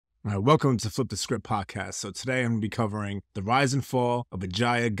All right, welcome to Flip the Script podcast. So today I'm going to be covering the rise and fall of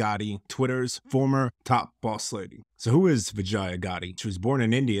Vijaya Gadde, Twitter's former top boss lady. So who is Vijaya Gadde? She was born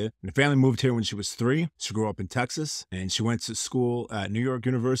in India, and her family moved here when she was 3. She grew up in Texas, and she went to school at New York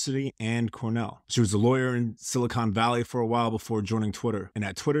University and Cornell. She was a lawyer in Silicon Valley for a while before joining Twitter. And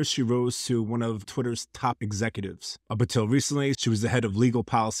at Twitter, she rose to one of Twitter's top executives. Up until recently, she was the head of legal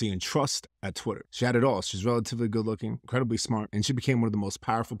policy and trust at Twitter. She had it all. She's relatively good looking, incredibly smart, and she became one of the most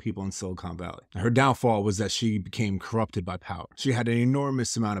powerful people in Silicon Valley. Her downfall was that she became corrupted by power. She had an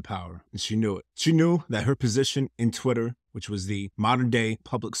enormous amount of power, and she knew it. She knew that her position in Twitter, which was the modern day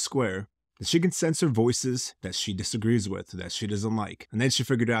public square, that she can censor voices that she disagrees with, that she doesn't like. And then she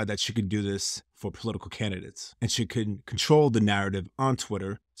figured out that she could do this for political candidates. And she could control the narrative on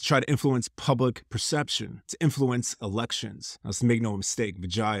Twitter to try to influence public perception, to influence elections. Now, let's make no mistake,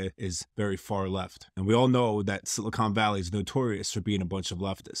 Vijaya is very far left. And we all know that Silicon Valley is notorious for being a bunch of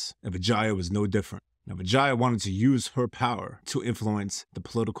leftists. And Vijaya was no different. Now, Vijaya wanted to use her power to influence the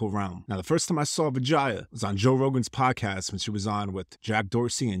political realm. Now, the first time I saw Vijaya was on Joe Rogan's podcast when she was on with Jack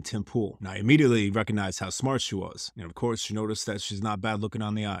Dorsey and Tim Pool. Now, I immediately recognized how smart she was. And of course, she noticed that she's not bad looking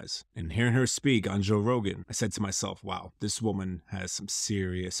on the eyes. And hearing her speak on Joe Rogan, I said to myself, wow, this woman has some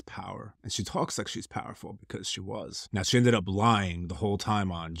serious power. And she talks like she's powerful because she was. Now, she ended up lying the whole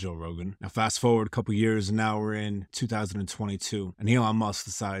time on Joe Rogan. Now, fast forward a couple years, and now we're in 2022. And Elon Musk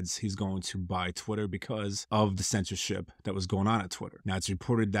decides he's going to buy Twitter because of the censorship that was going on at Twitter. Now, it's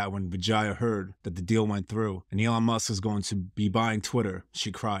reported that when Vijaya heard that the deal went through and Elon Musk is going to be buying Twitter, she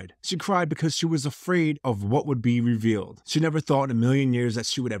cried. She cried because she was afraid of what would be revealed. She never thought in a million years that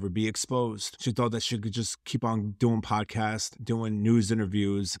she would ever be exposed. She thought that she could just keep on doing podcasts, doing news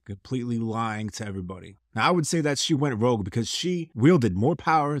interviews, completely lying to everybody. Now, I would say that she went rogue because she wielded more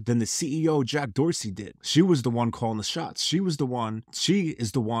power than the CEO, Jack Dorsey, did. She was the one calling the shots. She is the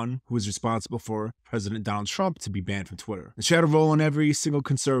one who was responsible for President Donald Trump to be banned from Twitter. And she had a role in every single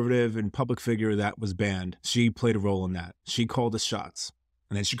conservative and public figure that was banned. She played a role in that. She called the shots.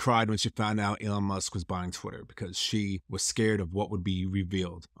 And then she cried when she found out Elon Musk was buying Twitter because she was scared of what would be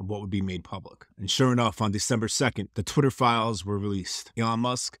revealed and what would be made public. And sure enough, on December 2nd, the Twitter files were released. Elon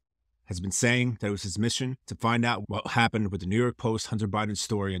Musk has been saying that it was his mission to find out what happened with the New York Post Hunter Biden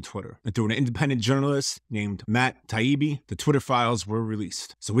story on Twitter. And through an independent journalist named Matt Taibbi, the Twitter files were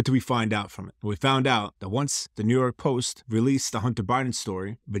released. So what did we find out from it? Well, we found out that once the New York Post released the Hunter Biden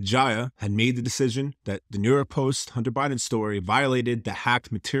story, Vijaya had made the decision that the New York Post Hunter Biden story violated the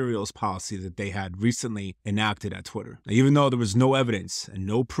hacked materials policy that they had recently enacted at Twitter. Now, even though there was no evidence and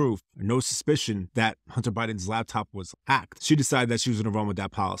no proof or no suspicion that Hunter Biden's laptop was hacked, she decided that she was going to run with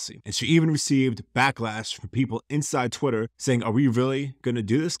that policy. And she even received backlash from people inside Twitter saying, are we really going to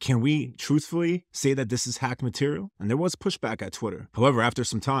do this? Can we truthfully say that this is hacked material? And there was pushback at Twitter. However, after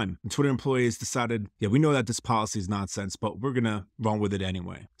some time, the Twitter employees decided, yeah, we know that this policy is nonsense, but we're going to run with it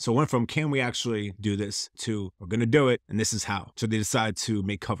anyway. So it went from, can we actually do this, to we're going to do it, and this is how. So they decided to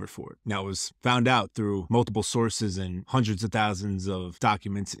make cover for it. Now, it was found out through multiple sources and hundreds of thousands of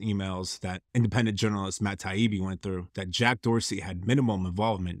documents and emails that independent journalist Matt Taibbi went through, that Jack Dorsey had minimum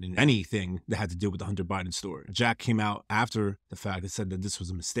involvement in anything that had to do with the Hunter Biden story. Jack came out after the fact and said that this was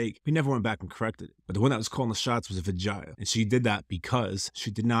a mistake. He never went back and corrected it. But the one that was calling the shots was Vijaya. And she did that because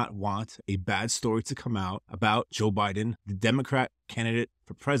she did not want a bad story to come out about Joe Biden, the Democrat candidate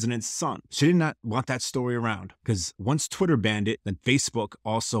for president's son. She did not want that story around because once Twitter banned it, then Facebook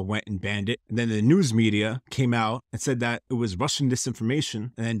also went and banned it. And then the news media came out and said that it was Russian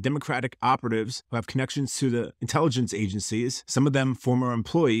disinformation. And then Democratic operatives who have connections to the intelligence agencies, some of them former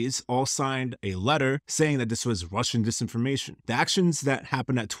employees, all signed a letter saying that this was Russian disinformation. The actions that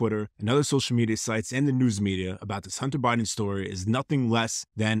happened at Twitter and other social media sites and the news media about this Hunter Biden story is nothing less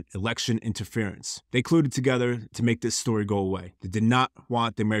than election interference. They colluded together to make this story go away. They did not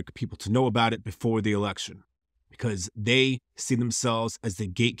want the American people to know about it before the election because they see themselves as the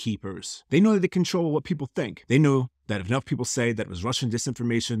gatekeepers. They know that they control what people think. They knew that if enough people say that it was Russian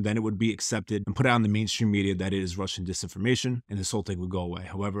disinformation, then it would be accepted and put out in the mainstream media that it is Russian disinformation, and this whole thing would go away.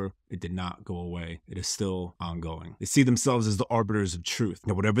 However, it did not go away. It is still ongoing. They see themselves as the arbiters of truth.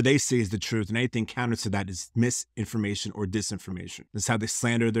 Now, whatever they say is the truth, and anything counter to that is misinformation or disinformation. This is how they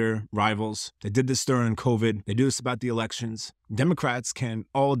slander their rivals. They did this during COVID. They do this about the elections. Democrats can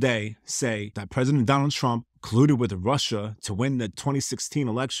all day say that President Donald Trump colluded with Russia to win the 2016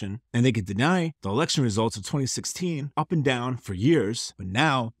 election, and they could deny the election results of 2016 up and down for years. But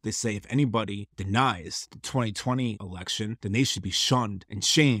now they say if anybody denies the 2020 election, then they should be shunned and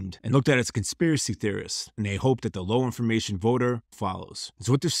shamed and looked at as conspiracy theorists. And they hope that the low information voter follows.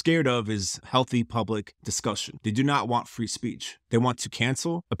 So what they're scared of is healthy public discussion. They do not want free speech. They want to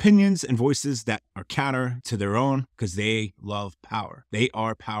cancel opinions and voices that are counter to their own because they love power. They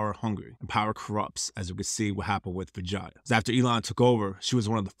are power hungry, and power corrupts, as we can see what happened with Vijaya. So after Elon took over, she was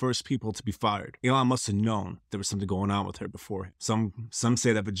one of the first people to be fired. Elon must have known there was something going on with her before. Some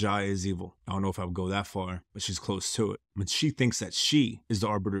say that Vijaya is evil. I don't know if I would go that far, but she's close to it. But she thinks that she is the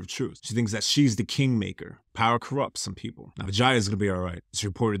arbiter of truth. She thinks that she's the kingmaker. Power corrupts some people. Now, Vijaya is going to be all right. It's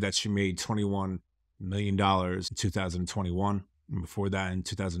reported that she made $21 million in 2021. And before that, in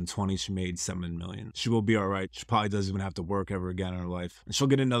 2020, she made $7 million. She will be all right. She probably doesn't even have to work ever again in her life. And she'll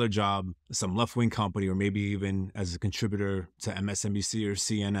get another job at some left-wing company or maybe even as a contributor to MSNBC or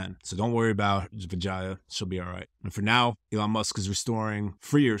CNN. So don't worry about Vijaya. She'll be all right. And for now, Elon Musk is restoring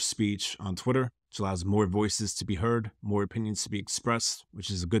freer speech on Twitter, which allows more voices to be heard, more opinions to be expressed,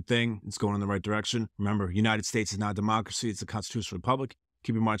 which is a good thing. It's going in the right direction. Remember, United States is not a democracy. It's a constitutional republic.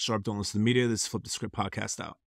 Keep your mind sharp. Don't listen to the media. This is Flip the Script podcast out.